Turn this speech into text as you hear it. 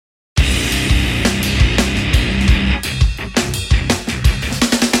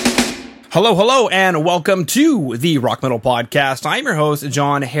Hello, hello, and welcome to the Rock Metal Podcast. I'm your host,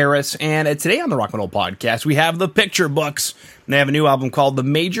 John Harris, and today on the Rock Metal Podcast, we have the Picture Books. They have a new album called The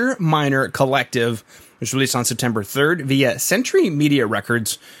Major Minor Collective, which was released on September 3rd via Century Media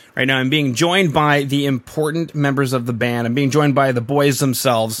Records. Right now, I'm being joined by the important members of the band. I'm being joined by the boys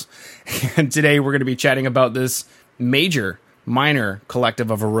themselves, and today we're going to be chatting about this Major Minor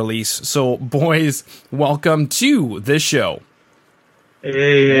Collective of a release. So, boys, welcome to this show.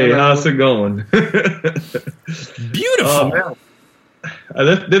 Hey, how's it going? Beautiful.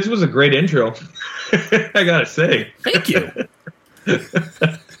 This was a great intro. I gotta say. Thank you.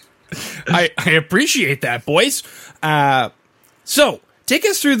 I appreciate that, boys. So, take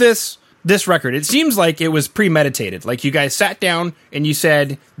us through this record. It seems like it was premeditated. Like you guys sat down and you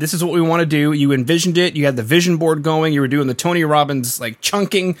said, "This is what we want to do." You envisioned it. You had the vision board going. You were doing the Tony Robbins like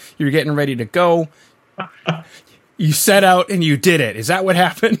chunking. You were getting ready to go. You set out and you did it. Is that what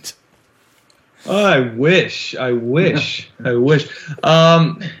happened? Oh, I wish.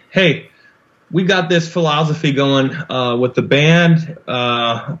 Hey, we got this philosophy going with the band,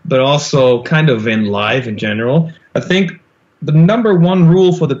 but also kind of in life in general. I think the number one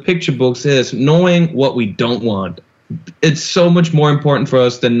rule for the picture books is knowing what we don't want. It's so much more important for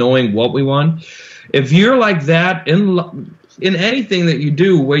us than knowing what we want. If you're like that in anything that you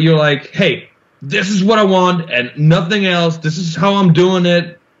do, where you're like, hey, this is what I want and nothing else. This is how I'm doing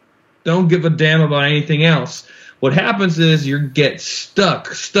it. Don't give a damn about anything else. What happens is you get stuck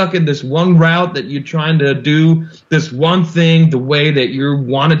in this one route that you're trying to do this one thing the way that you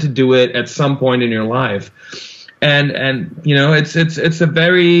wanted to do it at some point in your life. And you know, it's a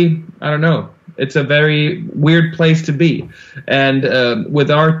very, I don't know, it's a very weird place to be. And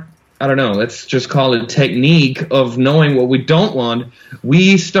with our, I don't know, let's just call it technique of knowing what we don't want,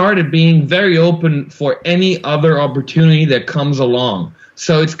 we started being very open for any other opportunity that comes along.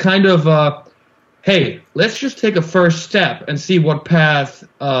 So it's kind of, hey, let's just take a first step and see what path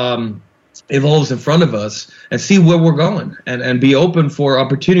evolves in front of us and see where we're going and be open for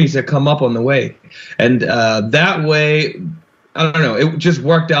opportunities that come up on the way. And that way, I don't know, it just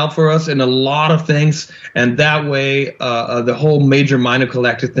worked out for us in a lot of things, and that way the whole Major Minor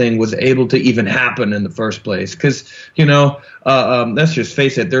Collective thing was able to even happen in the first place. Because, you know, let's just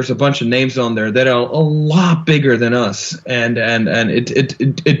face it, there's a bunch of names on there that are a lot bigger than us, and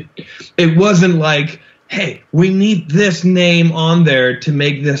it wasn't like, hey, we need this name on there to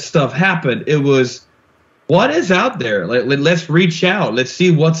make this stuff happen. It was, what is out there? Let's reach out. Let's see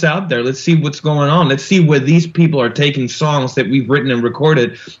what's out there. Let's see what's going on. Let's see where these people are taking songs that we've written and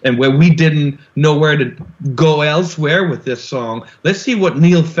recorded and where we didn't know where to go elsewhere with this song. Let's see what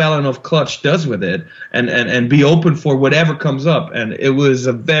Neil Fallon of Clutch does with it and be open for whatever comes up. And it was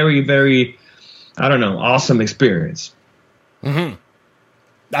a very, very, I don't know, awesome experience. Mm-hmm.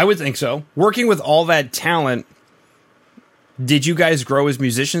 I would think so. Working with all that talent, did you guys grow as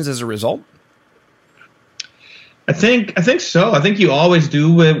musicians as a result? I think so. I think you always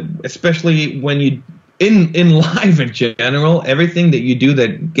do, especially when you in life in general. Everything that you do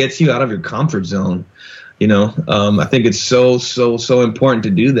that gets you out of your comfort zone, you know. I think it's so important to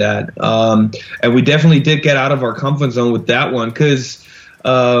do that. And we definitely did get out of our comfort zone with that one because,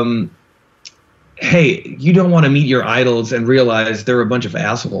 hey, you don't want to meet your idols and realize they're a bunch of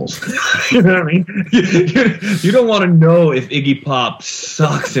assholes. You know what I mean? You don't want to know if Iggy Pop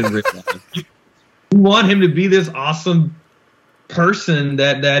sucks in real life. You want him to be this awesome person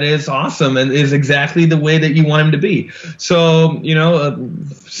that is awesome and is exactly the way that you want him to be. So, you know,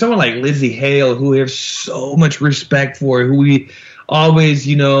 someone like Lizzie Hale, who we have so much respect for, who we always,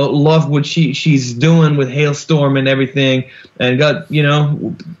 you know, love what she's doing with Hailstorm and everything, and got, you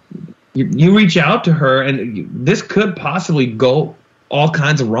know, you reach out to her and this could possibly go all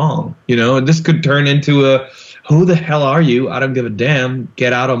kinds of wrong. You know, this could turn into a, who the hell are you? I don't give a damn.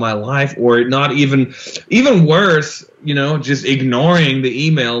 Get out of my life. Or not even worse, you know, just ignoring the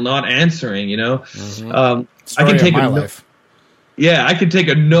email, not answering, you know. Mm-hmm. I can take a no. Yeah, I can take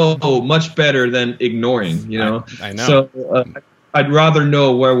a no much better than ignoring, you know. I know. So I'd rather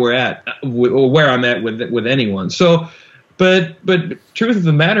know where we're at, or where I'm at with anyone. So, but truth of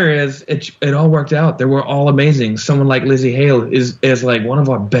the matter is, it all worked out. They were all amazing. Someone like Lizzie Hale is like one of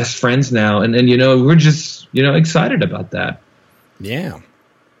our best friends now, and you know, we're just, you know, excited about that. Yeah.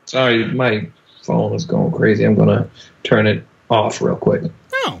 Sorry, my phone is going crazy. I'm gonna turn it off real quick.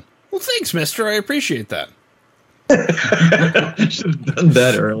 Oh, well, thanks, mister. I appreciate that. Should have done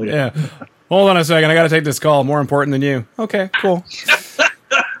that earlier. Yeah. Hold on a second. I got to take this call. More important than you. Okay, cool.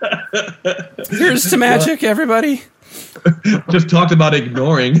 Here's to magic, everybody. Just talked about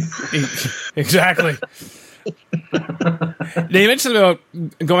ignoring. Exactly. you mentioned about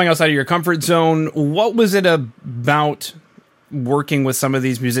going outside of your comfort zone. What was it about working with some of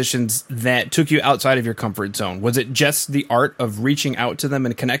these musicians that took you outside of your comfort zone? Was it just the art of reaching out to them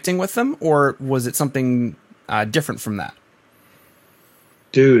and connecting with them, or was it something different from that?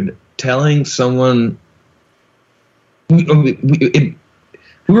 Dude, telling someone we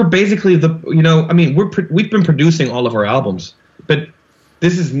were basically we've been producing all of our albums, but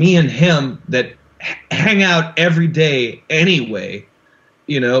this is me and him that hang out every day anyway.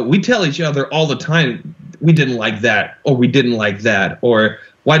 We tell each other all the time, we didn't like that, or we didn't like that, or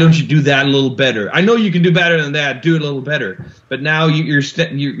why don't you do that a little better? I know you can do better than that. Do it a little better. But now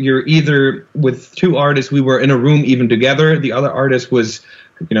you're either with two artists. We were in a room even together. The other artist was,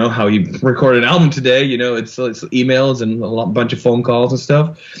 how you record an album today. It's emails and a bunch of phone calls and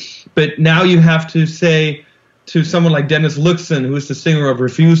stuff. But now you have to say to someone like Dennis Luxon, who is the singer of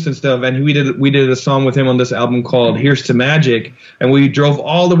Refused and stuff, and we did a song with him on this album called Here's to Magic, and we drove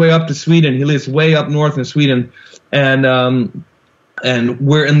all the way up to Sweden. He lives way up north in Sweden, and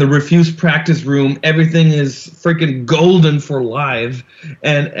we're in the Refused practice room. Everything is freaking golden for live,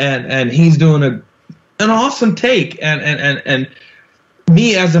 and he's doing an awesome take, and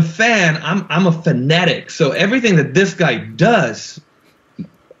me as a fan, I'm a fanatic, so everything that this guy does,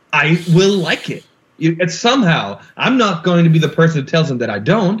 I will like it. It's somehow, I'm not going to be the person that tells him that I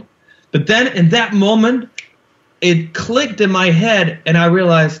don't. But then in that moment, it clicked in my head, and I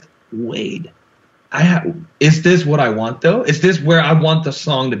realized, wait, is this what I want, though? Is this where I want the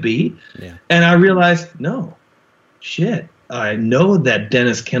song to be? Yeah. And I realized, no, shit, I know that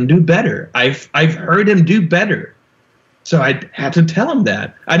Dennis can do better. I've heard him do better. So I had to tell him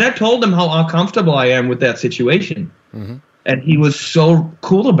that. And I told him how uncomfortable I am with that situation. Mm-hmm. And he was so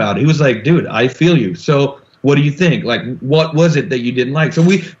cool about it. He was like, dude, I feel you. So what do you think? Like, what was it that you didn't like? So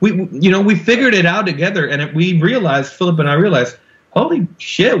we figured it out together, and we realized, Philip and I realized, holy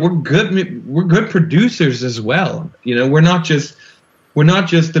shit, we're good producers as well. We're not just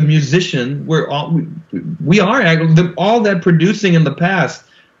the musician. We are all that producing in the past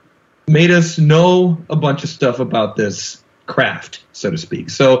made us know a bunch of stuff about this craft, so to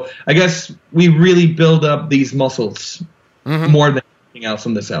speak. So I guess we really build up these muscles. Mm-hmm. More than anything else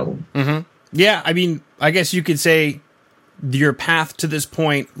on this album. Mm-hmm. Yeah, I mean, I guess you could say your path to this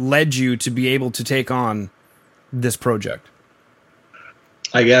point led you to be able to take on this project.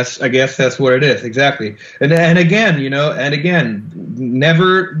 I guess that's what it is, exactly. And again,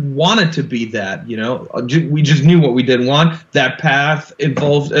 never wanted to be that. We just knew what we didn't want. That path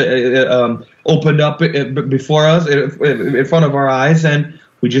involved opened up before us, in front of our eyes, and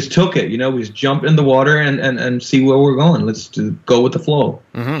we just took it, we just jumped in the water and see where we're going. Let's go with the flow.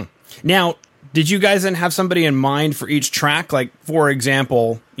 Mm-hmm. Now, did you guys then have somebody in mind for each track? Like, for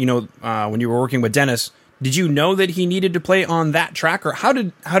example, when you were working with Dennis, did you know that he needed to play on that track, or how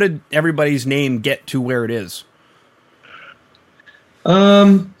did everybody's name get to where it is?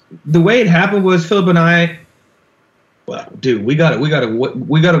 The way it happened was Philip and I. Well, dude, we gotta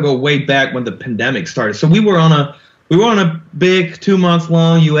go way back when the pandemic started. So we were on a big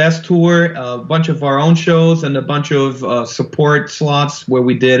 2-month-long U.S. tour, a bunch of our own shows, and a bunch of support slots where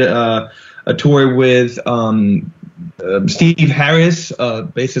we did a tour with Steve Harris,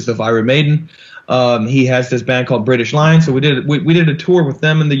 bassist of Iron Maiden. He has this band called British Lion, so we did a tour with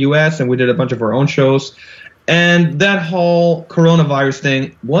them in the U.S., and we did a bunch of our own shows. And that whole coronavirus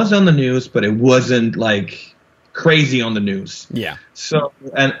thing was on the news, but it wasn't like crazy on the news. Yeah. So,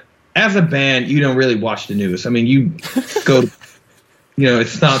 and as a band, you don't really watch the news. I mean, you go,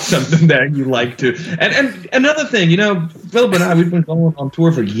 it's not something that you like to. And another thing, Philip and I, we've been going on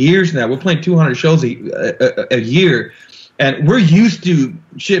tour for years now. We're playing 200 shows a year, and we're used to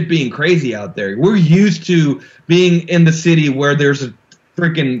shit being crazy out there. We're used to being in the city where there's a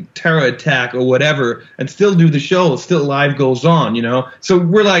freaking terror attack or whatever, and still do the show. Still, life goes on, So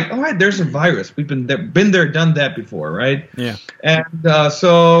we're like, all right, there's a virus. We've been there, done that before, right? Yeah. And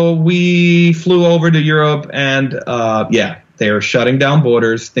so we flew over to Europe, and they are shutting down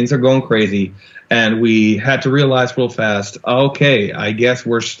borders. Things are going crazy, and we had to realize real fast, okay, I guess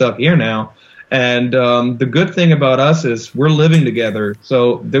we're stuck here now. And the good thing about us is we're living together.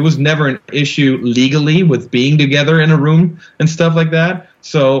 So there was never an issue legally with being together in a room and stuff like that.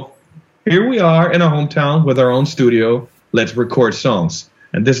 So here we are in our hometown with our own studio. Let's record songs.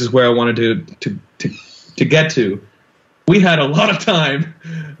 And this is where I wanted to get to. We had a lot of time,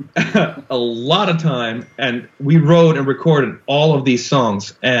 and we wrote and recorded all of these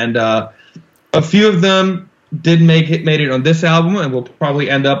songs. And a few of them made it on this album, and we'll probably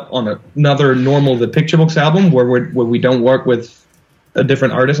end up on another normal The Picture Books album where we don't work with a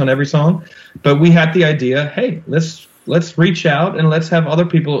different artist on every song. But we had the idea, hey, let's let's reach out and let's have other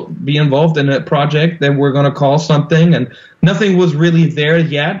people be involved in a project that we're going to call something. And nothing was really there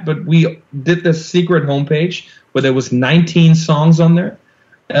yet, but we did this secret homepage where there was 19 songs on there.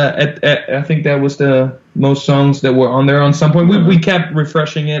 I think that was the most songs that were on there on some point. We kept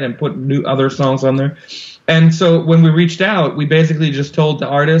refreshing it and put new other songs on there. And so when we reached out, we basically just told the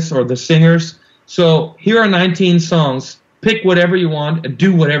artists or the singers, so here are 19 songs. Pick whatever you want and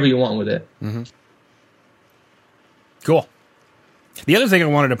do whatever you want with it. Mm-hmm. Cool. The other thing I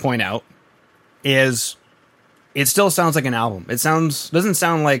wanted to point out is it still sounds like an album. It doesn't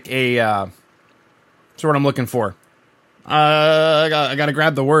sound like a that's what I'm looking for. I got to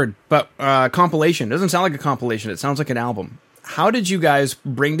grab the word, but compilation. It doesn't sound like a compilation. It sounds like an album. How did you guys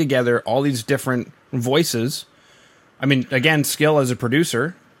bring together all these different voices? I mean, again, skill as a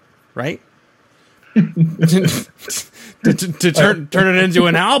producer, right? to turn it into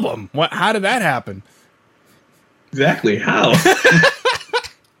an album. How did that happen? Exactly. How?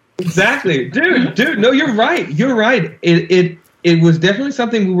 Exactly. Dude, no, you're right. You're right. It was definitely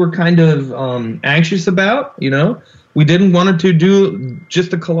something we were kind of anxious about, you know? We didn't want to do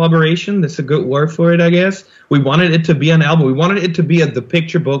just a collaboration. That's a good word for it, I guess. We wanted it to be an album. We wanted it to be the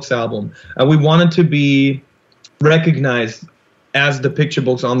Picture Books album. We wanted to be recognized as the Picture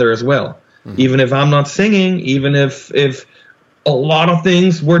Books on there as well. Mm-hmm. Even if I'm not singing, even if a lot of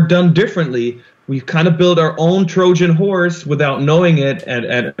things were done differently, we kind of built our own Trojan horse without knowing it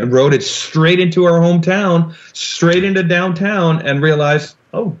and rode it straight into our hometown, straight into downtown, and realized,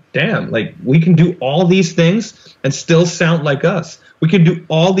 oh, damn, like we can do all these things and still sound like us. We can do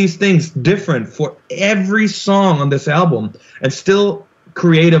all these things different for every song on this album and still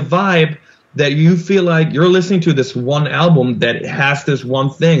create a vibe that you feel like you're listening to this one album that has this one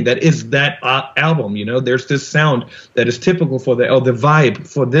thing that is that album. You know, there's this sound that is typical for the vibe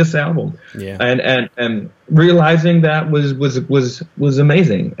for this album. Yeah. And realizing that was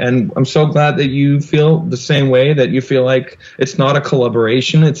amazing. And I'm so glad that you feel the same way, that you feel like it's not a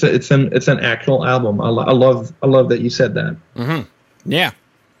collaboration. It's an actual album. I love that you said that. Mm-hmm. Yeah.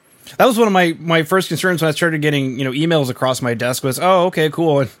 That was one of my first concerns when I started getting, emails across my desk was, oh, okay,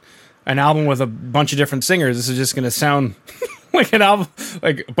 cool. An album with a bunch of different singers. This is just going to sound like an album,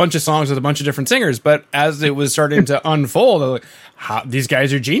 like a bunch of songs with a bunch of different singers. But as it was starting to unfold, I was like, these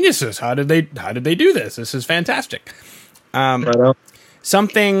guys are geniuses. How did they do this? This is fantastic.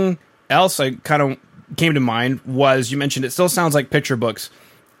 Something else I kind of came to mind was you mentioned it still sounds like Picture Books.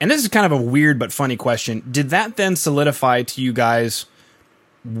 And this is kind of a weird but funny question. Did that then solidify to you guys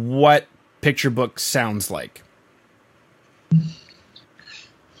what Picture Books sounds like?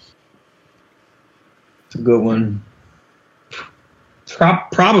 It's a good one.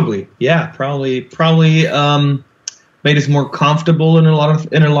 Probably, yeah. Probably made us more comfortable in a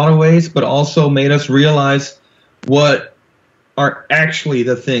lot of ways, but also made us realize what are actually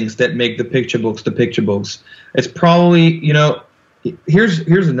the things that make the Picture Books the Picture Books. It's probably,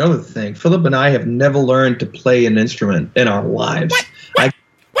 here's another thing. Philip and I have never learned to play an instrument in our lives. What?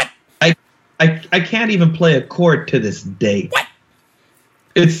 I can't even play a chord to this day. What?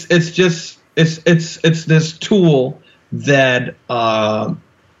 It's this tool that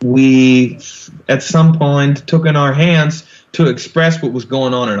we at some point took in our hands to express what was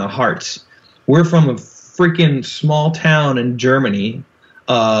going on in our hearts. We're from a freaking small town in Germany.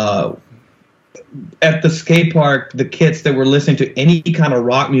 At the skate park, the kids that were listening to any kind of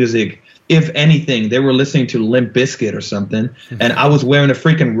rock music, if anything, they were listening to Limp Bizkit or something. Mm-hmm. And I was wearing a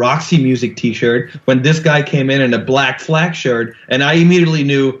freaking Roxy Music t-shirt when this guy came in a Black Flag shirt, and I immediately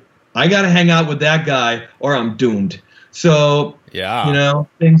knew I got to hang out with that guy or I'm doomed. So, yeah,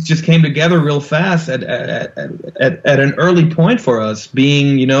 things just came together real fast at an early point for us,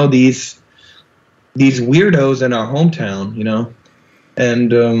 being, these weirdos in our hometown,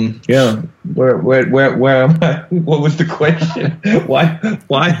 And where am I? What was the question? Why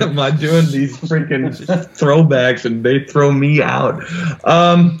am I doing these freaking throwbacks and they throw me out?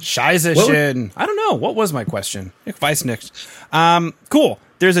 Scheiße. I don't know. What was my question? Ich weiß nicht. Cool.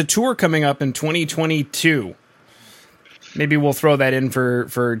 There's a tour coming up in 2022. Maybe we'll throw that in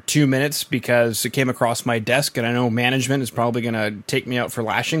for 2 minutes because it came across my desk, and I know management is probably going to take me out for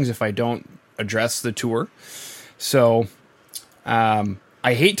lashings if I don't address the tour. So, I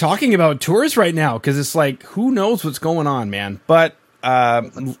hate talking about tours right now because it's like, who knows what's going on, man? But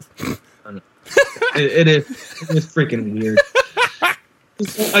it is freaking weird.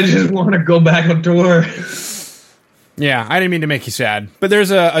 I just want to go back on tour. Yeah, I didn't mean to make you sad. But there's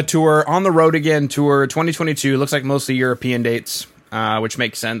a tour, On the Road Again tour, 2022. Looks like mostly European dates, which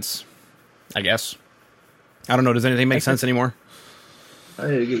makes sense, I guess. I don't know. Does anything make sense anymore?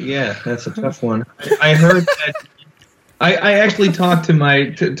 Yeah, that's a tough one. I heard that I actually talked to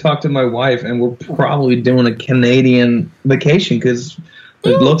my wife, and we're probably doing a Canadian vacation because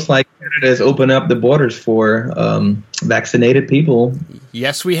it looks like Canada has opened up the borders for vaccinated people.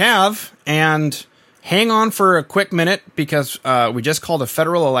 Yes, we have. And hang on for a quick minute because we just called a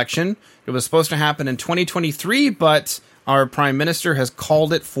federal election. It was supposed to happen in 2023, but our prime minister has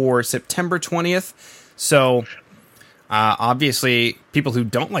called it for September 20th. So obviously, people who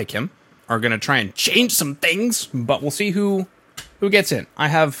don't like him are going to try and change some things, but we'll see who gets in. I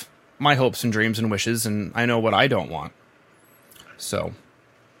have my hopes and dreams and wishes, and I know what I don't want. So,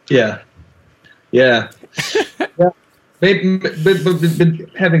 yeah. But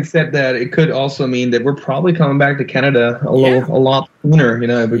having said that, it could also mean that we're probably coming back to Canada a lot sooner.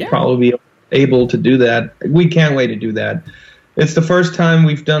 We'd probably be able to do that. We can't wait to do that. It's the first time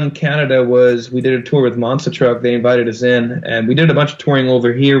we've done Canada. We did a tour with Monster Truck. They invited us in, and we did a bunch of touring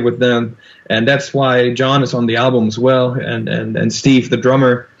over here with them. And that's why John is on the album as well, and Steve, the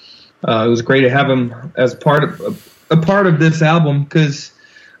drummer. It was great to have him as a part of this album because,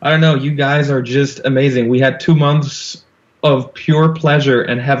 I don't know, you guys are just amazing. We had 2 months of pure pleasure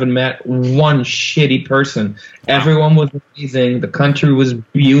and haven't met one shitty person. Wow. Everyone was amazing. The country was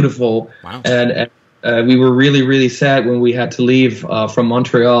beautiful. Wow. And we were really, really sad when we had to leave from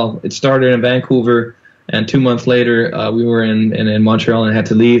Montreal. It started in Vancouver, and 2 months later, we were in Montreal and had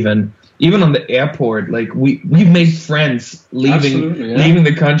to leave. And even on the airport, like we've made friends leaving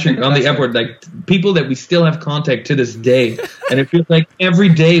the country on the airport, like people that we still have contact to this day. And it feels like every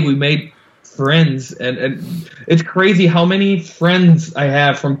day we made friends, and it's crazy how many friends I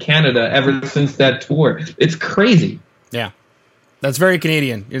have from Canada ever since that tour. It's crazy. Yeah, that's very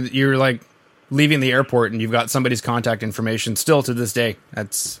Canadian. You're like leaving the airport and you've got somebody's contact information still to this day.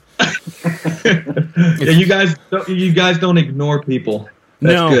 That's you guys don't ignore people.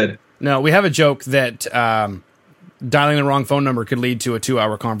 That's good. No, we have a joke that dialing the wrong phone number could lead to a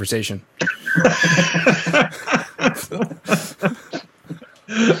 2-hour conversation.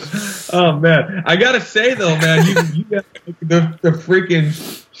 Oh man, I gotta say though, man, you got the freaking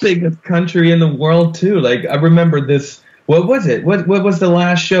biggest country in the world too. Like I remember this. What was it? What was the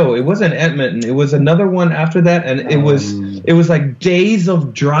last show? It wasn't Edmonton. It was another one after that, and it was like days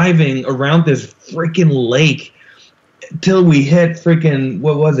of driving around this freaking lake till we hit freaking,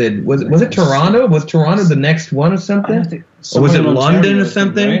 what was it? Was it Toronto? Was Toronto the next one or something? Or was it London or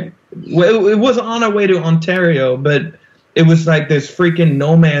something? Right? Well, it was on our way to Ontario, but it was like this freaking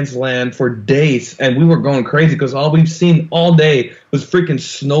no man's land for days, and we were going crazy because all we've seen all day was freaking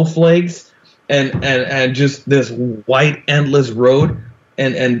snowflakes and just this white endless road.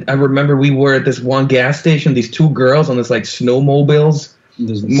 And I remember we were at this one gas station, these two girls on this like snowmobiles.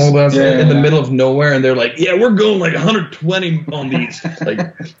 Mobiles in the middle of nowhere, and they're like, "Yeah, we're going like 120 on these,"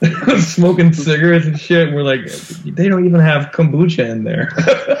 like smoking cigarettes and shit. And we're like, "They don't even have kombucha in there."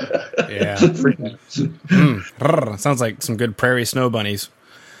 Yeah, sounds like some good prairie snow bunnies.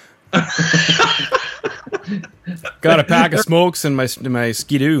 Got a pack of smokes and my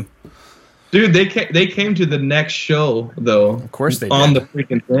skidoo. Dude, they came to the next show though. Of course they did. On the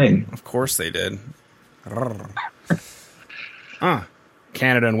freaking thing. Of course they did.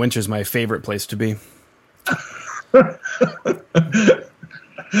 Canada in winter is my favorite place to be.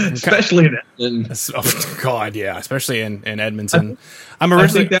 Especially in Edmonton. Oh, God, yeah. Especially in Edmonton. I'm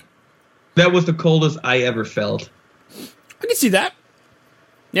originally... I think that was the coldest I ever felt. I can see that.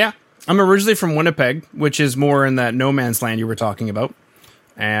 Yeah. I'm originally from Winnipeg, which is more in that no man's land you were talking about.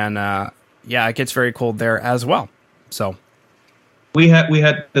 And, yeah, it gets very cold there as well. So... We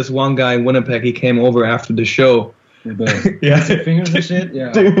had this one guy in Winnipeg. He came over after the show. Yeah, fingers and shit.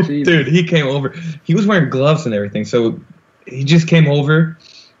 Yeah, dude, he came over. He was wearing gloves and everything, so he just came over.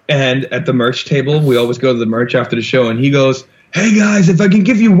 And at the merch table, we always go to the merch after the show, and he goes, "Hey guys, if I can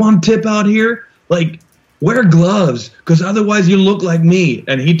give you one tip out here, like wear gloves, because otherwise you look like me."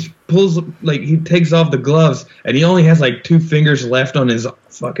 And he takes off the gloves, and he only has like 2 fingers left on his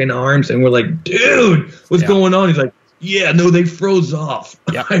fucking arms, and we're like, "Dude, what's going on?" He's like, "Yeah, no, they froze off.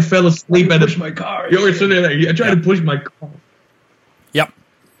 Yep. I fell asleep at my car. You were sitting there. I tried to push my car." Yep.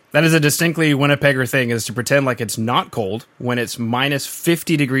 That is a distinctly Winnipegger thing, is to pretend like it's not cold when it's minus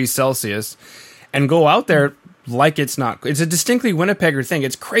 50 degrees Celsius and go out there like it's not. It's a distinctly Winnipegger thing.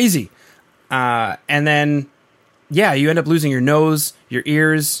 It's crazy. And then, yeah, you end up losing your nose, your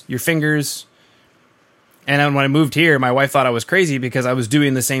ears, your fingers. And then when I moved here, my wife thought I was crazy because I was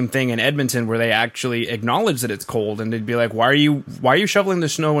doing the same thing in Edmonton where they actually acknowledge that it's cold, and they'd be like, why are you shoveling the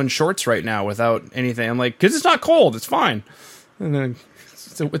snow in shorts right now without anything? I'm like, because it's not cold. It's fine. And then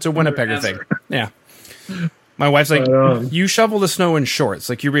it's a Winnipegger thing. Yeah. My wife's like, you shovel the snow in shorts.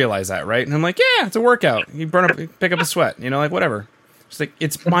 Like, you realize that, right? And I'm like, yeah, it's a workout. You pick up a sweat, like, whatever. She's like,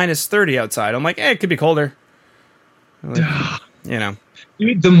 it's minus 30 outside. I'm like, it could be colder. Like,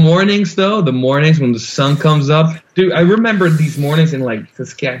 Dude, the mornings when the sun comes up, dude, I remember these mornings in like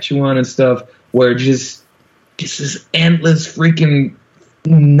Saskatchewan and stuff where just this endless freaking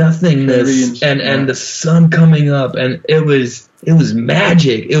nothingness and the sun coming up, and it was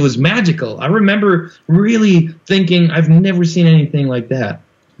magic. It was magical. I remember really thinking I've never seen anything like that.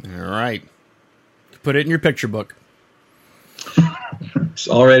 All right. Put it in your picture book. It's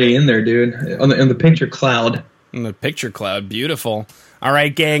already in there, dude. In the picture cloud. In the picture cloud. Beautiful. All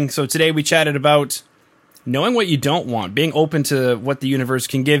right, gang. So today we chatted about knowing what you don't want, being open to what the universe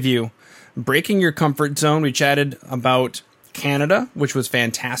can give you, breaking your comfort zone. We chatted about Canada, which was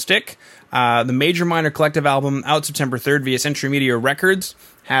fantastic. The Major Minor Collective album, out September 3rd via Century Media Records,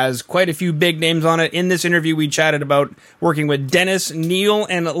 has quite a few big names on it. In this interview, we chatted about working with Dennis, Neil,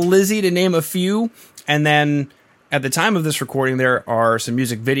 and Lizzie, to name a few. And then at the time of this recording, there are some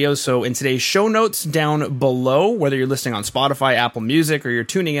music videos. So in today's show notes down below, whether you're listening on Spotify, Apple Music, or you're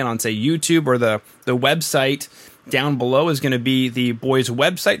tuning in on, say, YouTube or the website, down below is going to be the boys'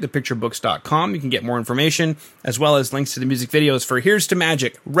 website, thepicturebooks.com. You can get more information, as well as links to the music videos for Here's to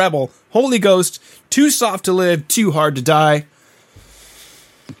Magic, Rebel, Holy Ghost, Too Soft to Live, Too Hard to Die.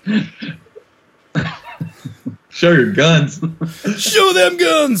 Show your guns. Show them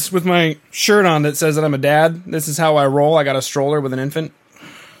guns! With my shirt on that says that I'm a dad. This is how I roll. I got a stroller with an infant.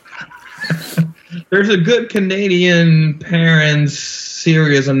 There's a good Canadian parents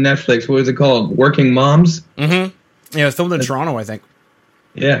series on Netflix. What is it called? Working Moms? Mm-hmm. Yeah, it's filmed in Toronto, I think.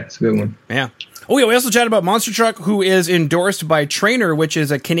 Yeah, it's a good one. Yeah. Oh, yeah, we also chatted about Monster Truck, who is endorsed by Trainer, which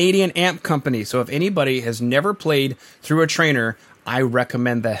is a Canadian amp company. So if anybody has never played through a Trainer, I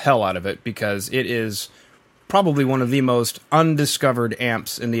recommend the hell out of it, because it is probably one of the most undiscovered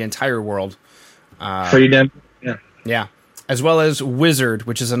amps in the entire world. Pretty damn. Yeah. Yeah. As well as Wizard,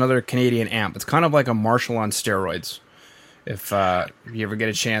 which is another Canadian amp. It's kind of like a Marshall on steroids, if you ever get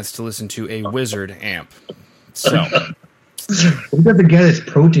a chance to listen to a Wizard amp. So we got to get his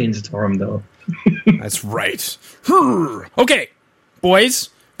proteins for him, though. That's right. Okay, boys,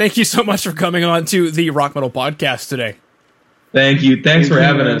 thank you so much for coming on to the Rock Metal Podcast today. Thank you. Thanks for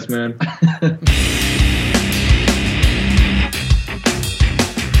having us, man.